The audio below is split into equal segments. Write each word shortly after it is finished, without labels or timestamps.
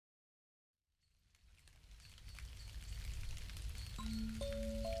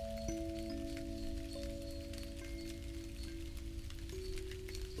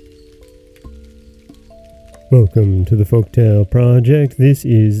Welcome to the Folktale Project. This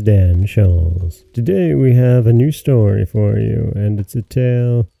is Dan Scholz. Today we have a new story for you, and it's a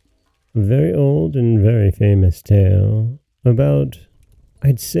tale, a very old and very famous tale, about,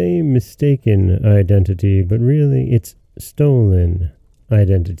 I'd say mistaken identity, but really it's stolen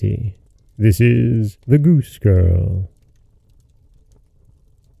identity. This is the Goose-Girl.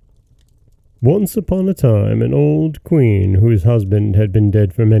 Once upon a time, an old queen whose husband had been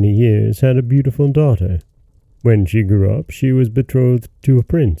dead for many years had a beautiful daughter. When she grew up, she was betrothed to a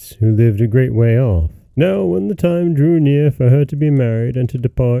prince who lived a great way off. Now, when the time drew near for her to be married and to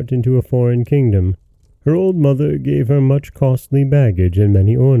depart into a foreign kingdom, her old mother gave her much costly baggage and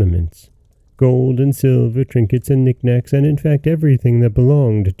many ornaments, gold and silver, trinkets and knickknacks, and in fact everything that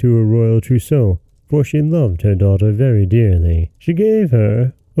belonged to a royal trousseau, for she loved her daughter very dearly. She gave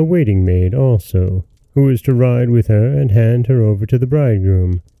her a waiting maid also, who was to ride with her and hand her over to the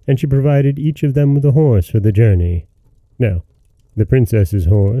bridegroom, and she provided each of them with a horse for the journey. Now, the princess's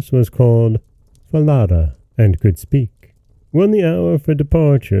horse was called Falada, and could speak. When the hour for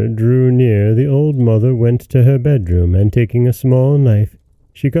departure drew near, the old mother went to her bedroom, and taking a small knife,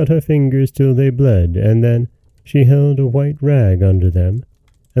 she cut her fingers till they bled, and then she held a white rag under them,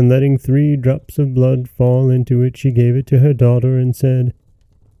 and letting 3 drops of blood fall into it, she gave it to her daughter and said,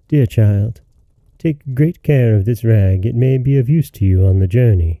 "Dear child, take great care of this rag, it may be of use to you on the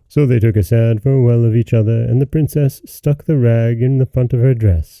journey." So they took a sad farewell of each other, and the princess stuck the rag in the front of her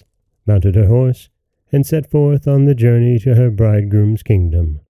dress, mounted her horse, and set forth on the journey to her bridegroom's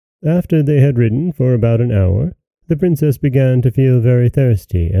kingdom. After they had ridden for about an hour, the princess began to feel very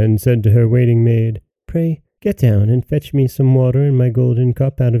thirsty, and said to her waiting maid, "Pray, get down and fetch me some water in my golden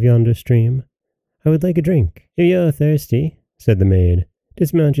cup out of yonder stream. I would like a drink." "If you're thirsty," said the maid,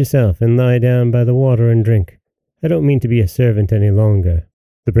 "dismount yourself and lie down by the water and drink. I don't mean to be a servant any longer."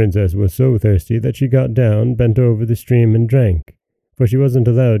 The princess was so thirsty that she got down, bent over the stream and drank, for she wasn't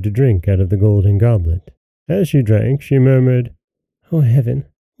allowed to drink out of the golden goblet. As she drank, she murmured, "Oh heaven,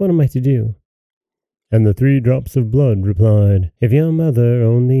 what am I to do?" And the 3 drops of blood replied, "If your mother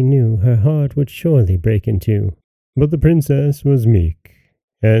only knew, her heart would surely break in 2. But the princess was meek,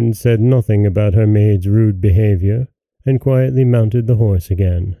 and said nothing about her maid's rude behavior, and quietly mounted the horse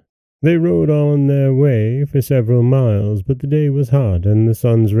again. They rode on their way for several miles, but the day was hot, and the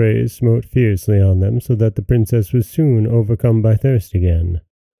sun's rays smote fiercely on them, so that the princess was soon overcome by thirst again.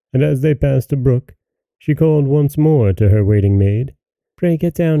 And as they passed a brook, she called once more to her waiting maid, "Pray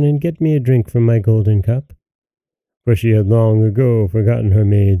get down and get me a drink from my golden cup." For she had long ago forgotten her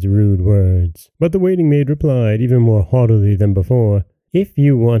maid's rude words. But the waiting maid replied, even more haughtily than before, "If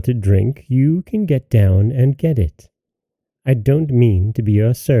you want a drink, you can get down and get it. I don't mean to be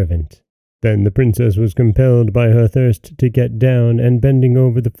your servant." Then the princess was compelled by her thirst to get down, and bending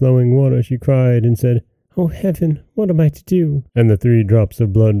over the flowing water she cried and said, "Oh heaven, what am I to do?" And the 3 drops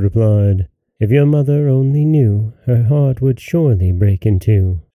of blood replied, "If your mother only knew, her heart would surely break in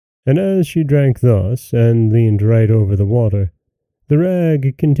 2. And as she drank thus, and leaned right over the water, the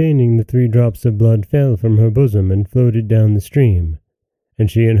rag containing the 3 drops of blood fell from her bosom and floated down the stream,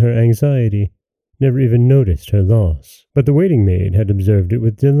 and she in her anxiety never even noticed her loss. But the waiting maid had observed it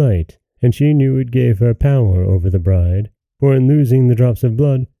with delight, and she knew it gave her power over the bride, for in losing the drops of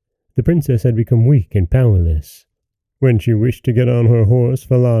blood, the princess had become weak and powerless. When she wished to get on her horse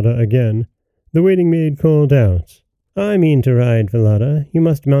Falada again, the waiting maid called out, "I mean to ride, Falada, you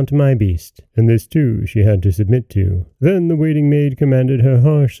must mount my beast." And this too she had to submit to. Then the waiting maid commanded her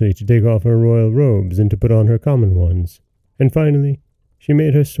harshly to take off her royal robes and to put on her common ones, and finally she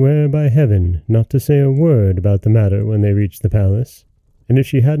made her swear by heaven not to say a word about the matter when they reached the palace, and if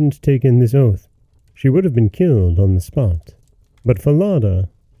she hadn't taken this oath, she would have been killed on the spot. But Falada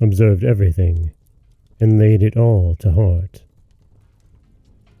observed everything, and laid it all to heart.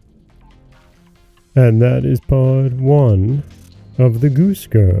 And that is part 1 of the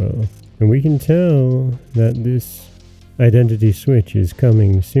Goose-Girl, and we can tell that this identity switch is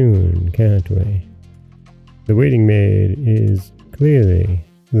coming soon, can't we? The waiting maid is clearly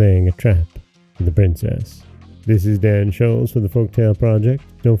laying a trap for the princess. This is Dan Scholz for the Folktale Project.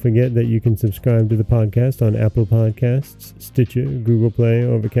 Don't forget that you can subscribe to the podcast on Apple Podcasts, Stitcher, Google Play,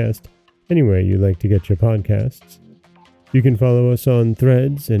 Overcast, anywhere you like to get your podcasts. You can follow us on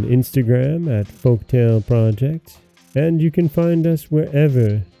Threads and Instagram at Folktale Project, and you can find us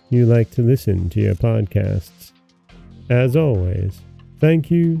wherever you like to listen to your podcasts. As always, thank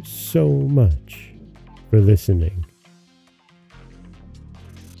you so much for listening.